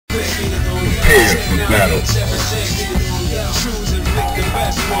Prepare for battle.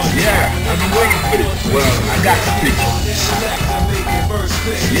 Yeah, I've been waiting for this. Well, I got the picture.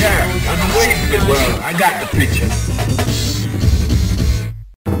 Yeah, I've been waiting for it. Well, I got the picture.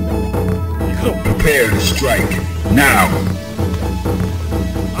 Prepare to strike. Now.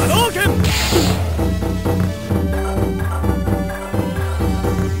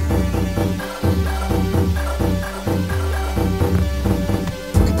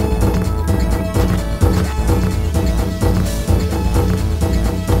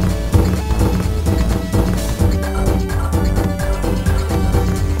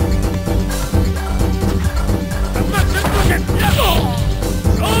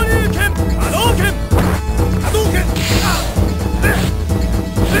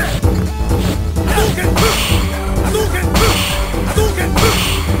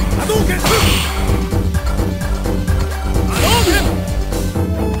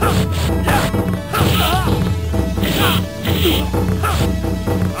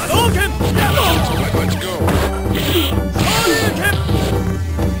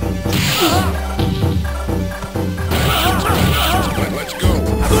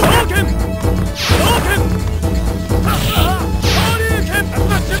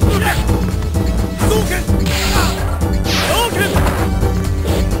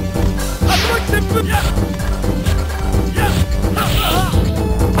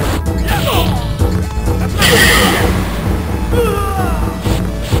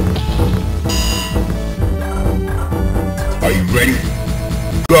 Are you ready?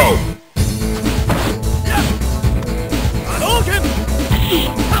 Go!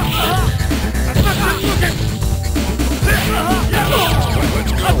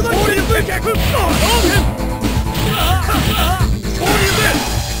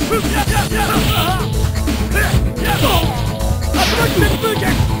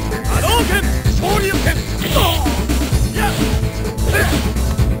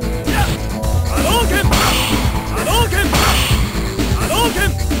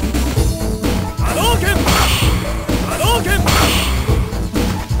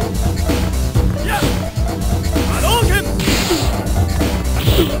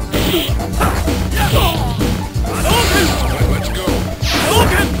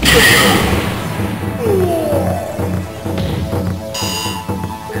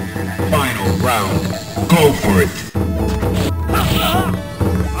 Final round. Go for it.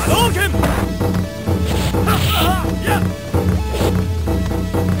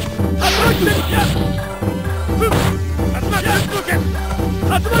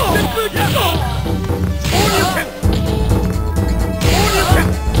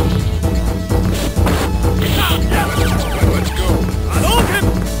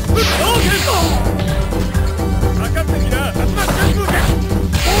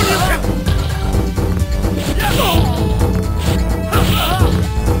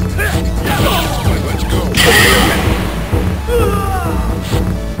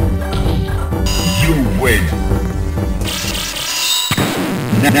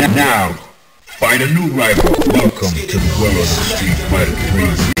 Now, find a new rival. Welcome to the world of Street Fighter 3.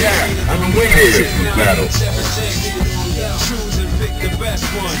 Yeah, I've been waiting for battle.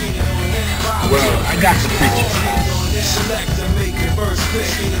 Well, I got the picture. Select and make your first pick.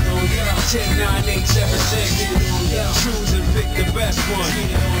 10, 9, 8, 7, 6. Choose and pick the best one.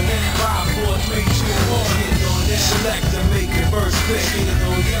 5, 4, 3, 2, 1. Select and make your first pick.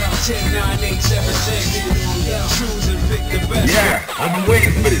 10, 9, 8, 7, 6. Choose and pick the best one. Yeah, I've been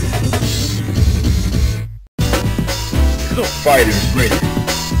waiting for this. The fight is ready.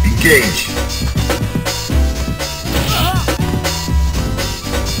 Engage.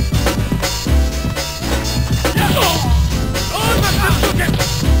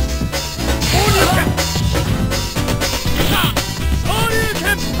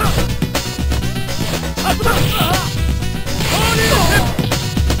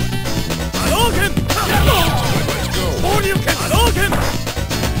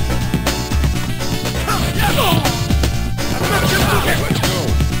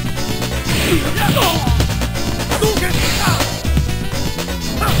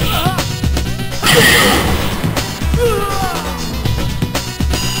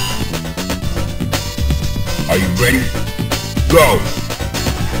 Are you ready? Go!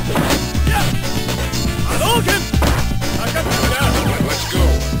 Let's go!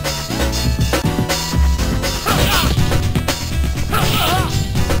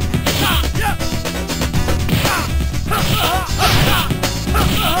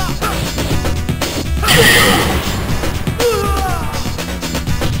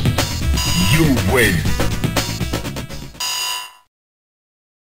 You win!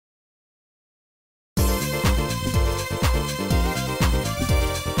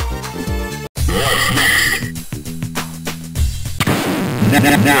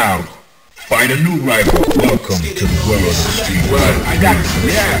 Now, find a new rival. Welcome to the world of the street. Well, I got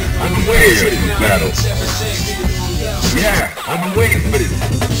this. Yeah, I've been waiting for this battle. Yeah, I've been waiting for this.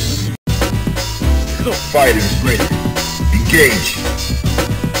 The fighter is ready. Engage.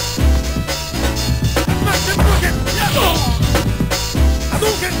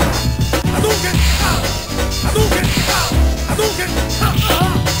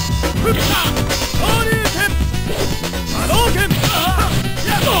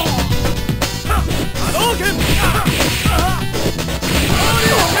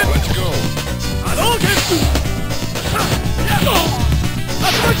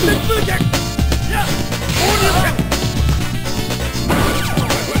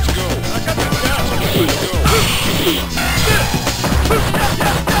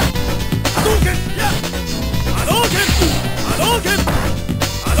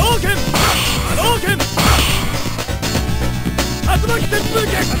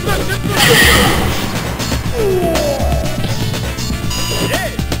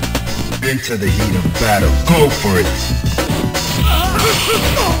 Into the heat of battle. Go for it.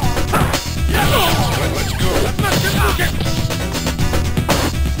 Let's go.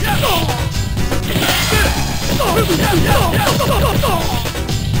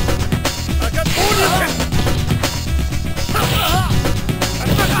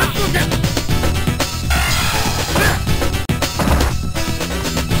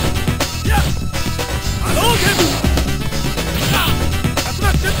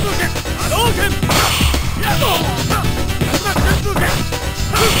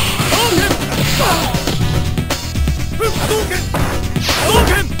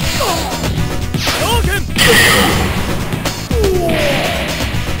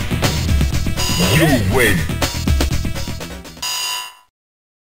 You win.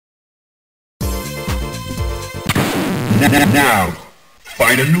 Now,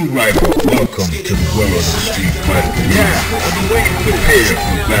 find a new rival. Welcome to the world of the street fighter. Yeah, I've been waiting to prepare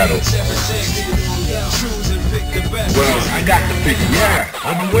for battle. Well, I got the picture. Yeah,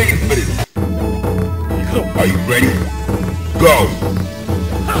 I've been waiting for this. Are you ready? Go!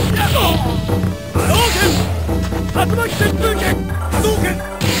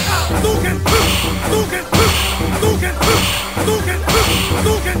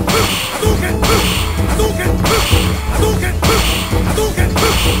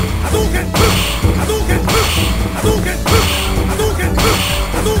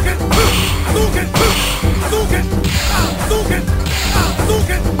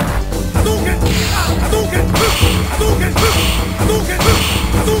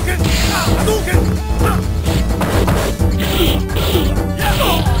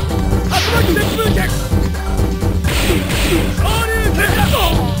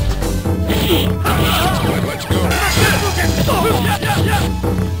 Let's go.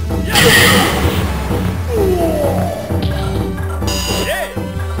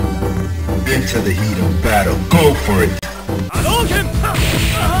 Into the heat of battle. Go for it.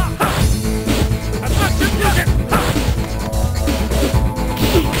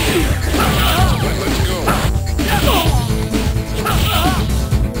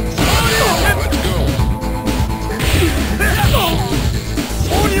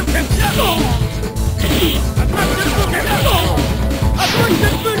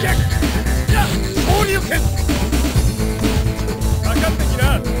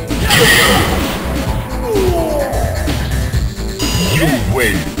 You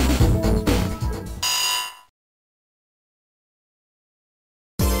win.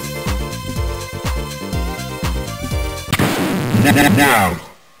 Now,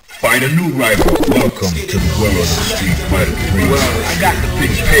 find a new rival. Welcome to the world of the street fighter. Well, I got the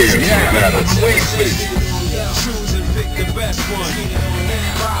picture here. Yeah, battle. I'm waiting for this. Choose and pick the best one.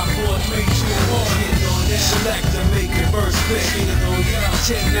 5, 4, 3, 2, 1. Select and make your first pick.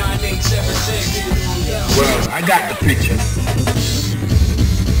 10, 9, 8, 7, 6. Well, I got the picture.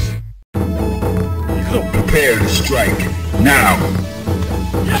 Prepare to strike. Now.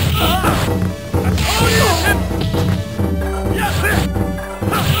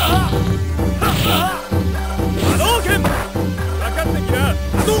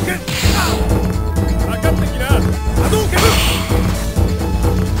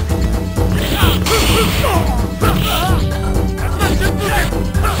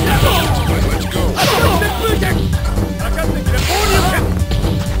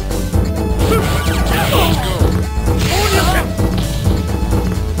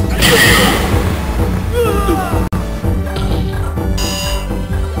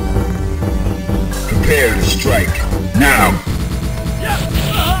 Prepare to strike. Now.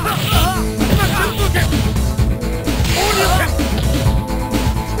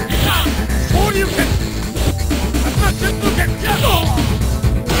 Let's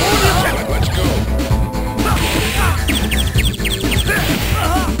go.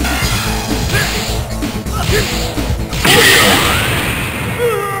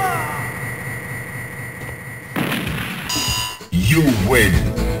 You win.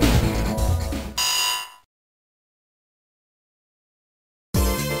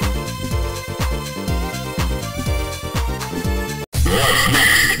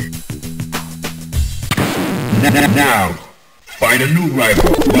 Now, find a new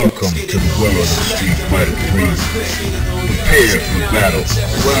rival. Welcome to the world of Street Fighter 3. Prepare for battle.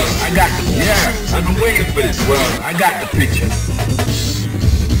 Well, I got the... Yeah, I've been waiting for this. Well, I got the picture.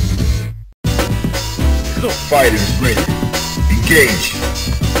 Fighters ready. Engage.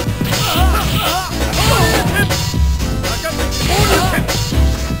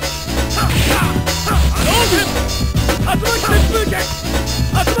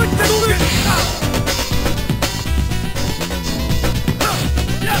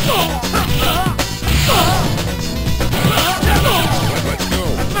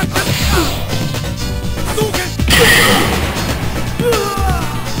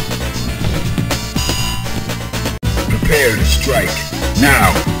 Prepare to strike.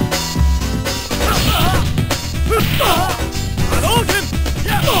 Now.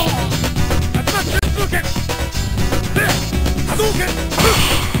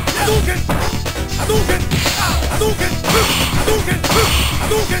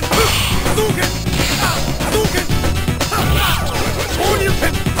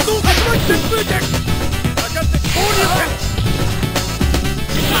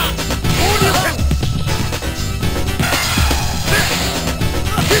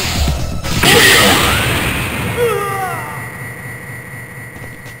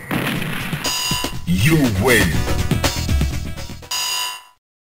 You win.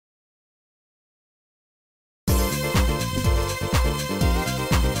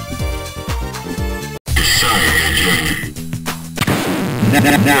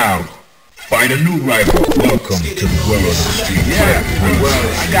 Now, find a new rival. Welcome to the world of Street Fighter 3. Well,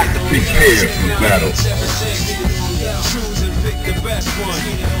 I got the prepare for battle.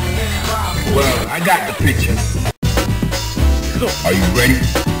 Well, I got the picture. Are you ready?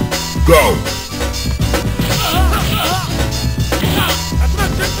 Go!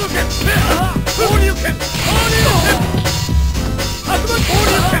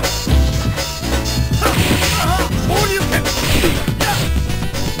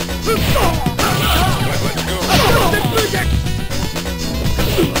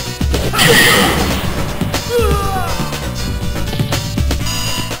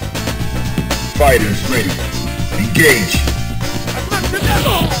 Fighters ready. Engage.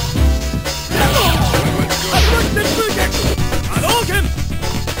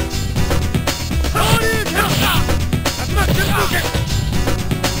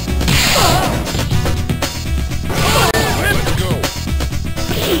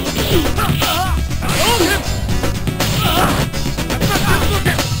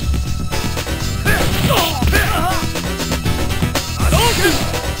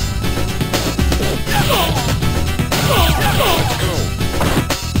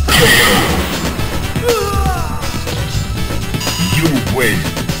 You win.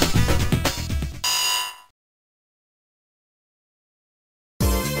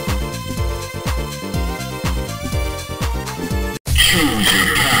 Choose your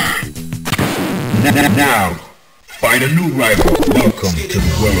path. Now, find a new rival. Welcome to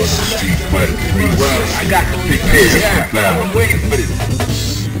the world of Street Fighter 3. Well, I got the prepare for battle. I'm waiting for this.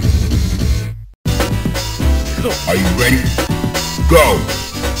 Are you ready? Go!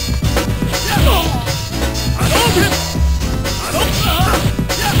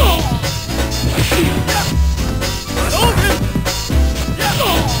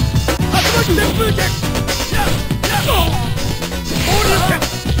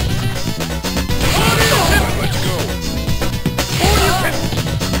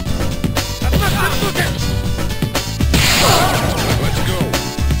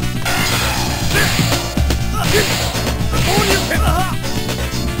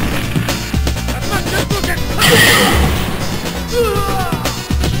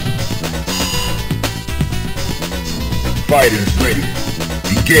 Fighters ready.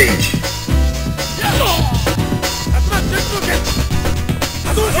 Engage.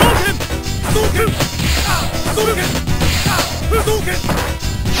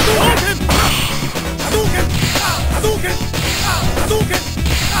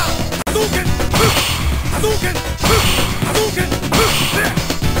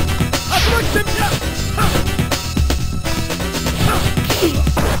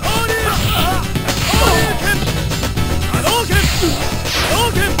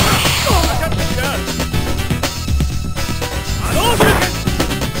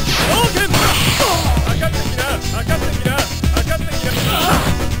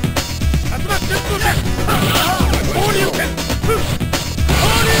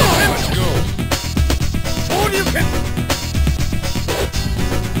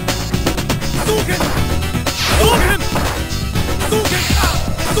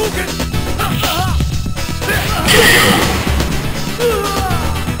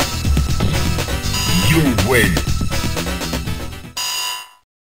 win.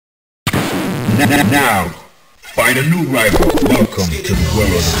 Now, find a new rival. Welcome to the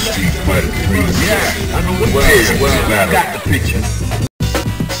world of Street Fighter 3. Yeah, I know what well, I got the picture.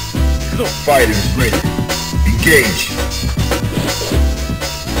 The fighter is ready. Engage.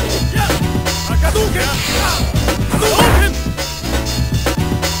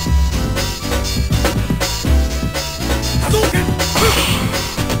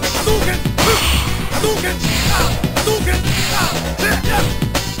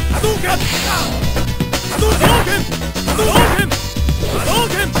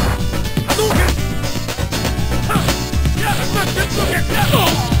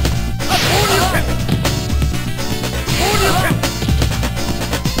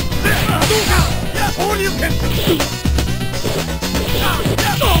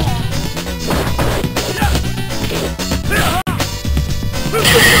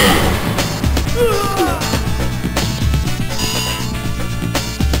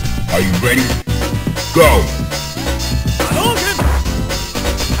 Are you ready? Go!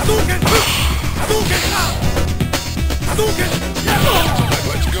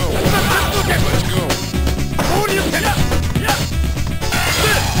 Let's go. Let's go.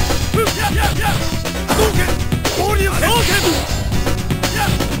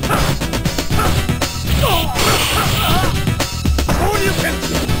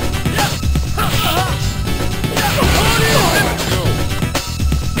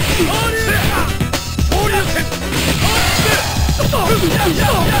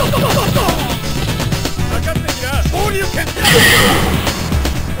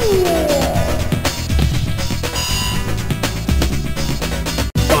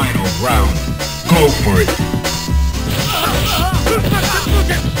 Final round. Go for it.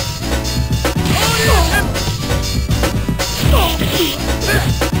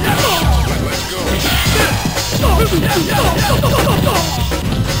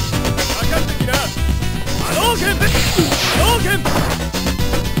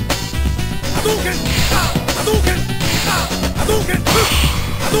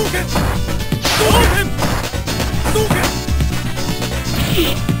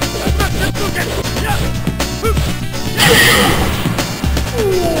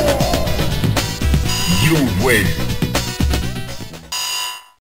 You win.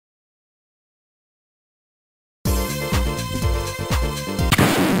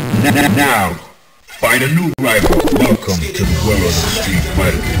 Now, find a new rival. Welcome to the world of Street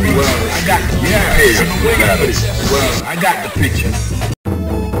Fighter 3. Well, I got the Well, I got the picture.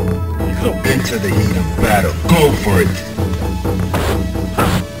 Into the heat of battle. Go for it.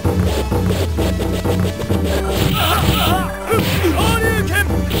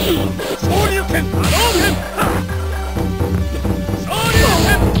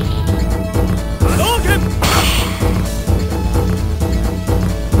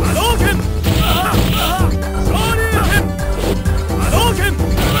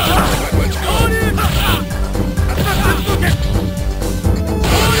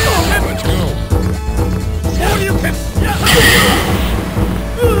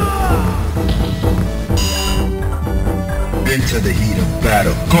 Into the heat of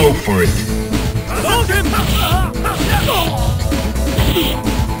battle. Go for it.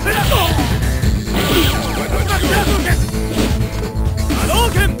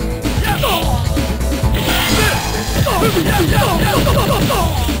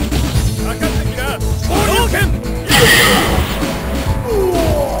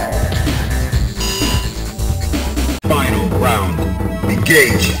 Final round.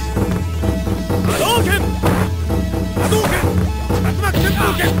 Engage.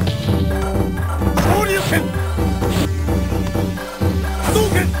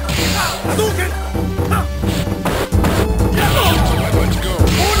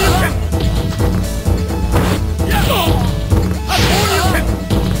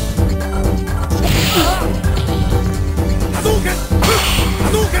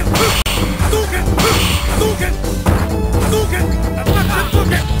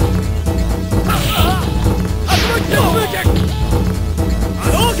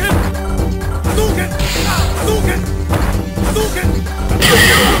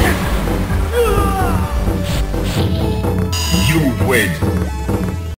 You win.